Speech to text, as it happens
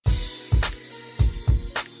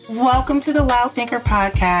Welcome to the Loud Thinker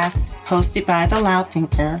podcast, hosted by the Loud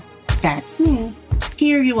Thinker. That's me.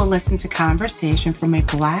 Here you will listen to conversation from a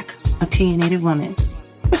Black, opinionated woman,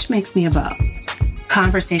 which makes me a beau.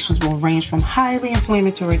 Conversations will range from highly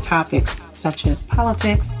inflammatory topics such as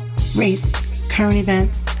politics, race, current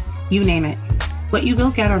events, you name it. What you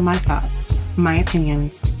will get are my thoughts, my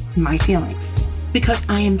opinions, my feelings, because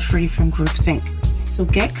I am free from groupthink. So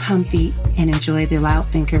get comfy and enjoy the Loud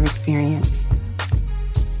Thinker experience.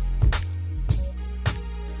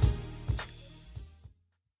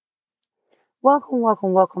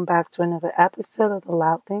 Welcome back to another episode of The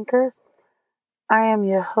Loud Thinker. I am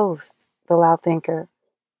your host, The Loud Thinker,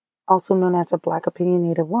 also known as a Black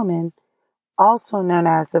opinionated woman, also known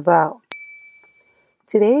as a beau.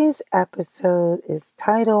 Today's episode is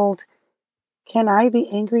titled, Can I Be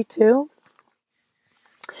Angry Too?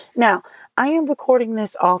 Now, I am recording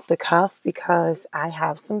this off the cuff because I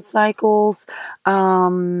have some cycles.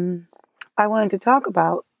 I wanted to talk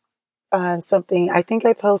about something. I think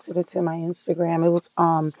I posted it to my Instagram. It was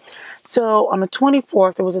so on the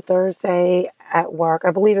 24th, it was a Thursday at work.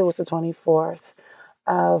 I believe it was the 24th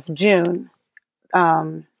of June.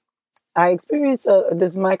 I experienced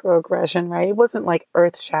this microaggression, right? It wasn't like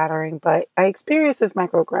earth shattering, but I experienced this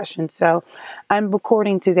microaggression. So I'm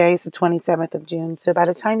recording today. It's the 27th of June. So by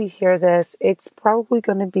the time you hear this, it's probably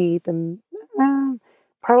going to be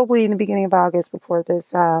probably in the beginning of August before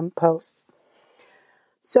this posts.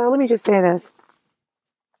 So let me just say this.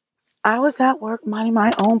 I was at work minding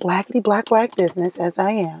my own black business, as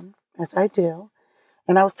I do.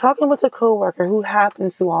 And I was talking with a coworker who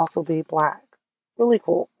happens to also be Black. Really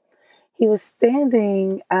cool. He was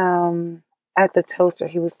standing at the toaster.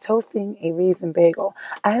 He was toasting a raisin bagel.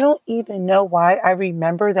 I don't even know why I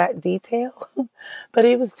remember that detail, but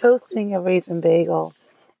he was toasting a raisin bagel.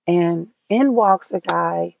 And in walks a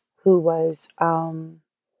guy who was...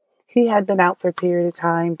 he had been out for a period of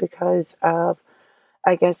time because of,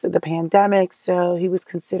 I guess, the pandemic. So he was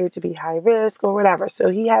considered to be high risk or whatever. So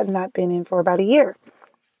he had not been in for about a year.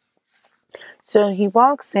 So he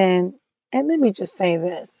walks in, and let me just say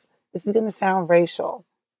this. This is going to sound racial,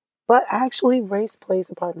 but actually race plays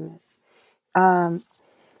a part in this.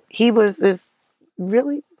 He was this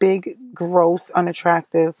really big, gross,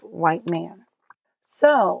 unattractive white man.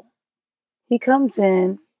 So he comes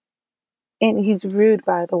in. And he's rude,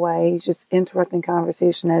 by the way. He's just interrupting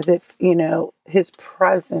conversation as if, his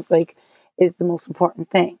presence, is the most important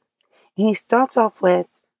thing. And he starts off with,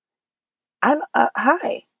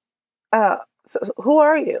 hi, so who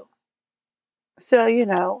are you? So,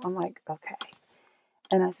 I'm like, okay.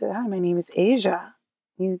 And I said, hi, my name is Asia.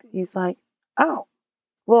 He's like, oh,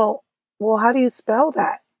 well, how do you spell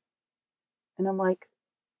that? And I'm like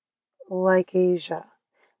Asia.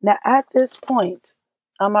 Now, at this point,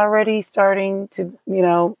 I'm already starting to,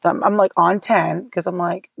 I'm like on 10 because I'm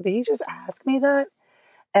like, did he just ask me that?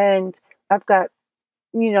 And I've got,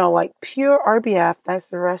 pure RBF,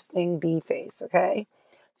 that's the resting B face, okay?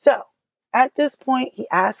 So at this point, he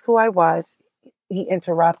asked who I was. He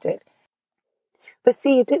interrupted. But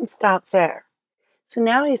see, it didn't stop there. So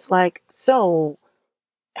now he's like, so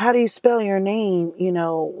how do you spell your name,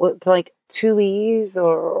 with like 2 E's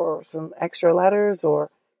or some extra letters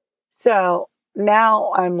or so.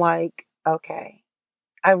 Now I'm like, okay,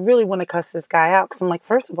 I really want to cuss this guy out because I'm like,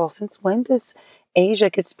 first of all, since when does Asia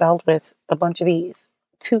get spelled with a bunch of E's?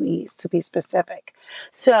 2 E's to be specific.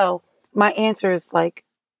 So my answer is like,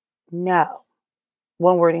 no.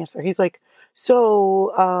 One word answer. He's like,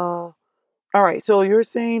 so, all right, so you're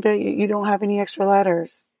saying that you don't have any extra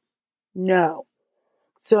letters? No.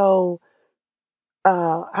 So,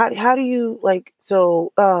 how do you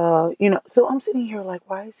so I'm sitting here like,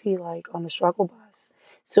 why is he like on the struggle bus?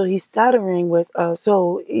 So he's stuttering with,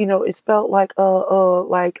 it's spelled like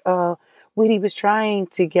what he was trying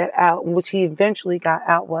to get out, and which he eventually got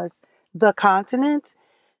out was the continent.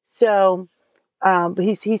 So, but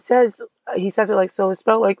he says it like, so it's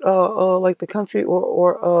spelled like the country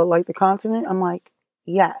or like the continent. I'm like,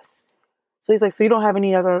 yes. So he's like, so you don't have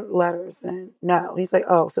any other letters? And no. He's like,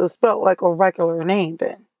 oh, so it's spelled like a regular name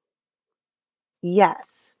then?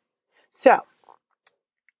 Yes. So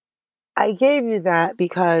I gave you that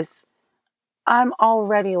because I'm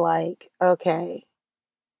already like, okay,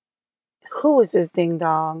 who is this ding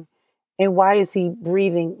dong? And why is he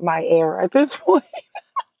breathing my air at this point?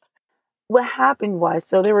 What happened was,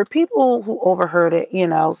 so there were people who overheard it,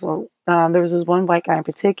 so there was this one white guy in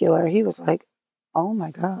particular. He was like, oh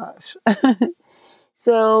my gosh.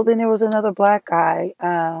 So then there was another Black guy.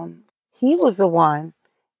 He was the one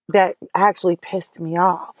that actually pissed me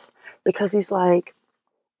off because he's like,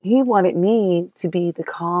 he wanted me to be the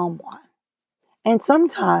calm one. And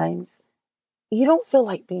sometimes you don't feel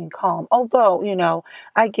like being calm. Although,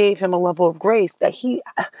 I gave him a level of grace that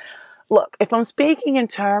look, if I'm speaking in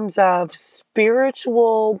terms of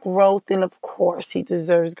spiritual growth, then of course he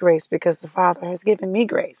deserves grace because the Father has given me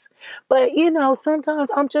grace. But, sometimes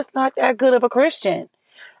I'm just not that good of a Christian.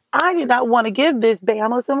 I did not want to give this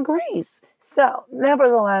Bama some grace. So,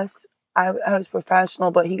 nevertheless, I was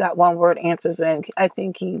professional, but he got one word answers. And I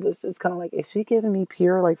think he was just kind of like, is she giving me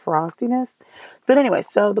pure like frostiness? But anyway,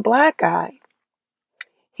 so the black guy,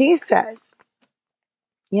 he says,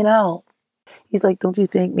 he's like, don't you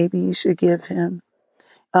think maybe you should give him,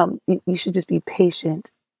 you should just be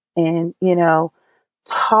patient and,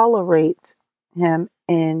 tolerate him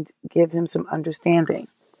and give him some understanding.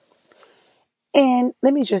 And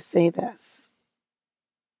let me just say this.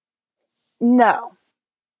 No.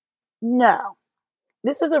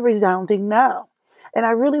 This is a resounding no. And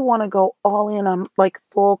I really want to go all in on like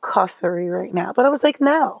full cussery right now. But I was like,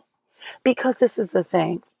 no, because this is the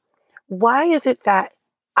thing. Why is it that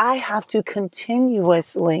I have to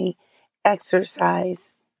continuously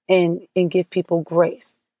exercise and give people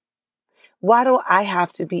grace? Why do I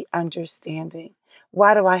have to be understanding?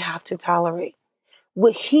 Why do I have to tolerate?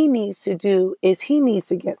 What he needs to do is he needs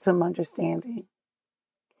to get some understanding.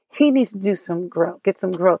 He needs to do some growth, get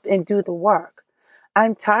some growth and do the work.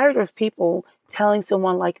 I'm tired of people telling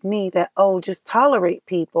someone like me that, oh, just tolerate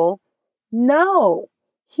people. No,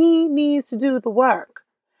 he needs to do the work.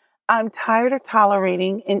 I'm tired of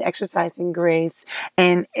tolerating and exercising grace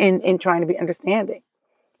and trying to be understanding.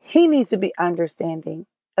 He needs to be understanding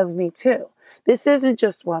of me too. This isn't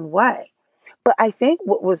just one way. But I think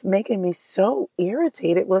what was making me so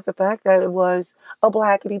irritated was the fact that it was a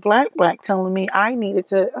blackity black telling me I needed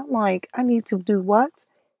to, I'm like, I need to do what?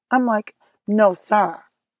 I'm like, no, sir.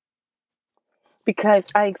 Because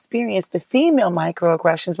I experienced the female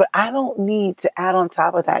microaggressions, but I don't need to add on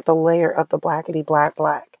top of that the layer of the blackity black.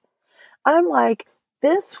 I'm like,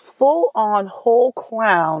 this full on whole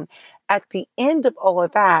clown at the end of all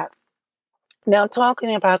of that. Now,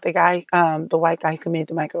 talking about the guy, the white guy who committed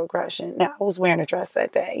the microaggression. Now, I was wearing a dress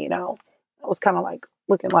that day, I was kind of like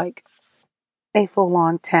looking like a full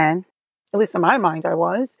on 10. At least in my mind, I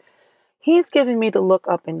was. He's giving me the look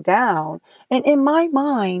up and down. And in my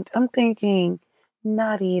mind, I'm thinking,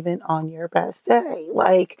 not even on your best day.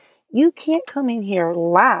 Like, you can't come in here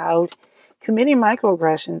loud, committing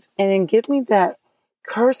microaggressions, and then give me that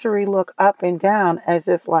cursory look up and down as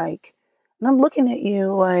if like, and I'm looking at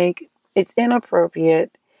you like it's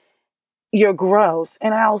inappropriate. You're gross.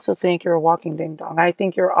 And I also think you're a walking ding dong. I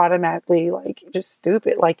think you're automatically like just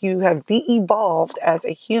stupid. Like you have de-evolved as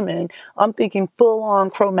a human. I'm thinking full on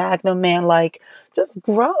Cro-Magnon man, like just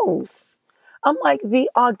gross. I'm like the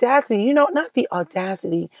audacity, not the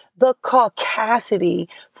audacity, the caucasity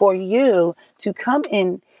for you to come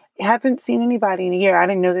in. Haven't seen anybody in a year. I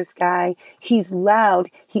didn't know this guy. He's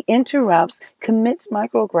loud. He interrupts, commits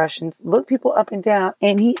microaggressions, look people up and down,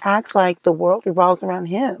 and he acts like the world revolves around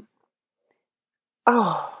him.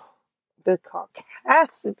 Oh, the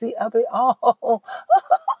caucasity of it all.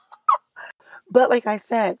 But like I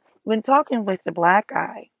said, when talking with the black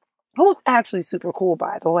guy, who was actually super cool,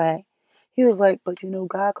 by the way, he was like, but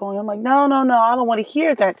God calling. I'm like, no, I don't want to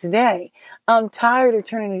hear that today. I'm tired of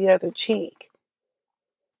turning the other cheek.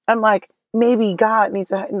 I'm like, maybe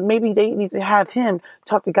they need to have him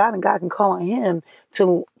talk to God and God can call on him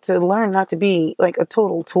to learn not to be like a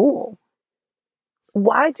total tool.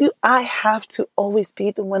 Why do I have to always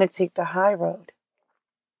be the one to take the high road?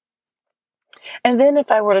 And then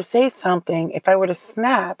if I were to say something, if I were to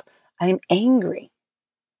snap, I'm angry.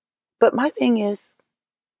 But my thing is,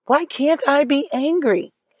 why can't I be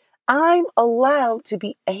angry? I'm allowed to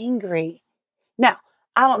be angry. Now,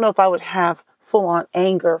 I don't know if I would have full on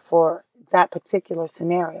anger for that particular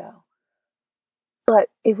scenario, but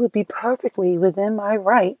it would be perfectly within my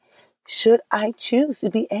right should I choose to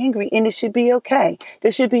be angry, and it should be okay.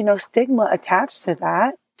 There should be no stigma attached to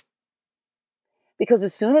that. Because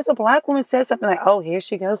as soon as a black woman says something like, oh, here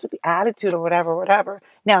she goes with the attitude or whatever.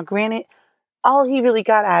 Now, granted, all he really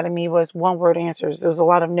got out of me was one word answers. There was a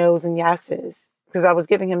lot of no's and yeses because I was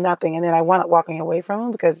giving him nothing. And then I wound up walking away from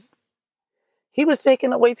him because he was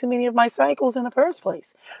taking away too many of my cycles in the first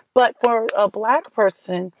place. But for a black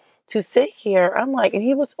person to sit here, I'm like, and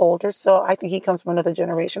he was older, so I think he comes from another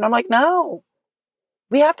generation. I'm like, no,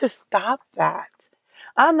 we have to stop that.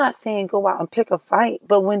 I'm not saying go out and pick a fight,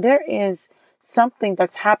 but when there is something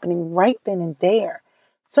that's happening right then and there,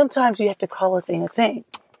 sometimes you have to call a thing a thing.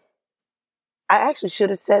 I actually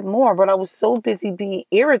should have said more, but I was so busy being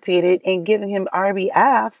irritated and giving him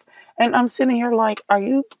RBF. And I'm sitting here like, are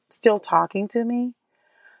you still talking to me?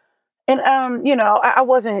 And, I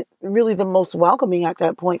wasn't really the most welcoming at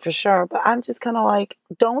that point for sure, but I'm just kind of like,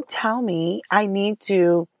 don't tell me I need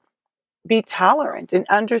to be tolerant and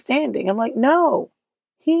understanding. I'm like, no,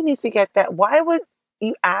 he needs to get that. Why would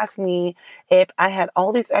you ask me if I had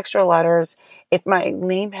all these extra letters, if my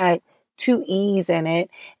name had 2 E's in it,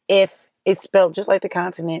 if it's spelled just like the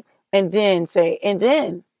consonant, and then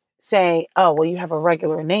say, oh, well, you have a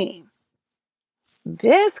regular name.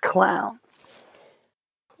 This clown.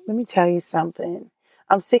 Let me tell you something.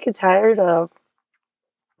 I'm sick and tired of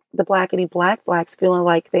the blackity blacks feeling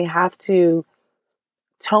like they have to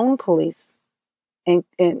tone police and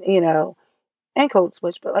code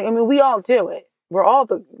switch. But we all do it. We're all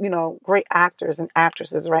the, great actors and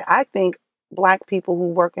actresses, right? I think Black people who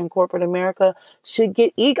work in corporate America should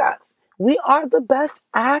get EGOTs. We are the best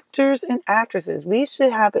actors and actresses. We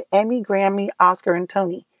should have an Emmy, Grammy, Oscar, and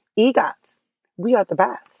Tony. EGOTs. We are the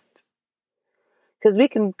best. Because we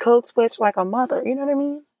can code switch like a mother. You know what I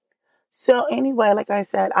mean? So anyway, like I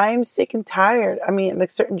said, I am sick and tired.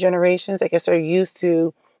 Like certain generations, I guess, are used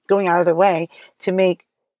to going out of their way to make,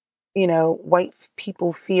 white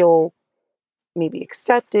people feel maybe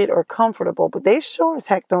accepted or comfortable. But they sure as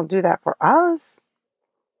heck don't do that for us.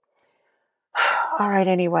 All right,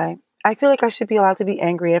 anyway. I feel like I should be allowed to be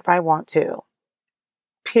angry if I want to.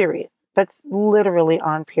 Period. That's literally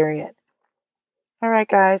on period. All right,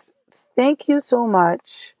 guys. Thank you so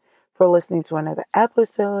much for listening to another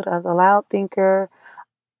episode of The Loud Thinker.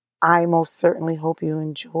 I most certainly hope you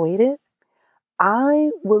enjoyed it.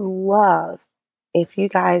 I would love if you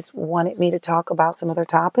guys wanted me to talk about some other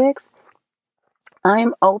topics.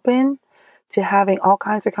 I'm open to having all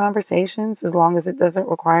kinds of conversations as long as it doesn't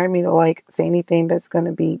require me to say anything that's going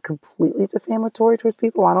to be completely defamatory towards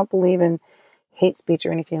people. I don't believe in hate speech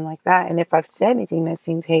or anything like that. And if I've said anything that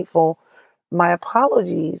seems hateful, my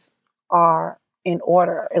apologies are in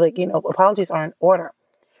order. Apologies are in order.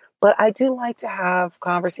 But I do like to have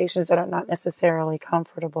conversations that are not necessarily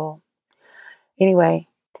comfortable. Anyway,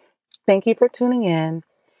 thank you for tuning in.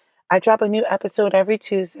 I drop a new episode every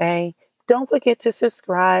Tuesday. Don't forget to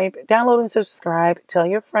subscribe, download and subscribe. Tell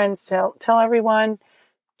your friends, tell everyone.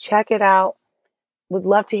 Check it out. Would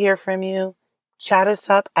love to hear from you. Chat us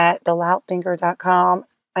up at theloudthinker.com.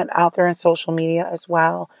 I'm out there on social media as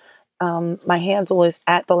well. My handle is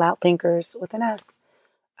at theloudthinkers with an S.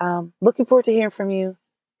 Looking forward to hearing from you.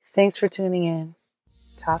 Thanks for tuning in.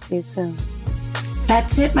 Talk to you soon.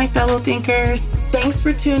 That's it, my fellow thinkers. Thanks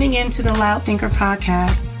for tuning in to the Loud Thinker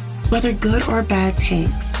podcast. Whether good or bad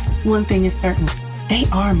takes, one thing is certain. They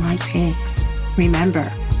are my takes. Remember,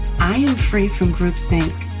 I am free from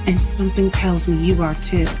groupthink, and something tells me you are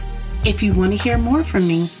too. If you want to hear more from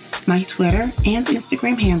me, my Twitter and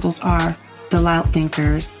Instagram handles are The Loud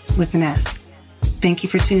Thinkers with an S. Thank you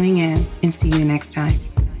for tuning in, and see you next time.